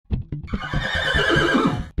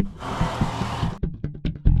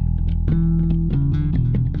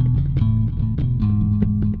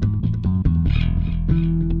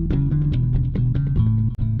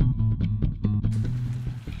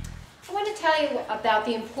Tell you about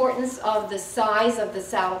the importance of the size of the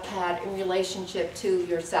saddle pad in relationship to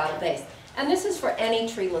your saddle base. And this is for any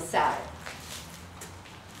treeless saddle.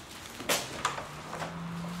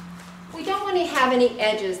 We don't want to have any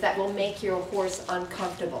edges that will make your horse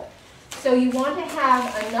uncomfortable. So you want to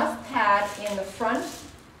have enough pad in the front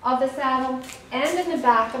of the saddle and in the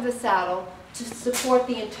back of the saddle to support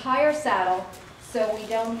the entire saddle so we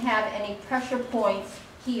don't have any pressure points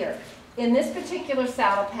here. In this particular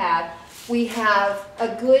saddle pad, we have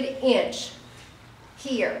a good inch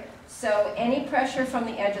here, so any pressure from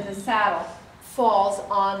the edge of the saddle falls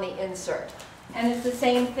on the insert. And it's the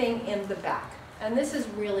same thing in the back. And this is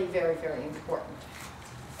really very, very important.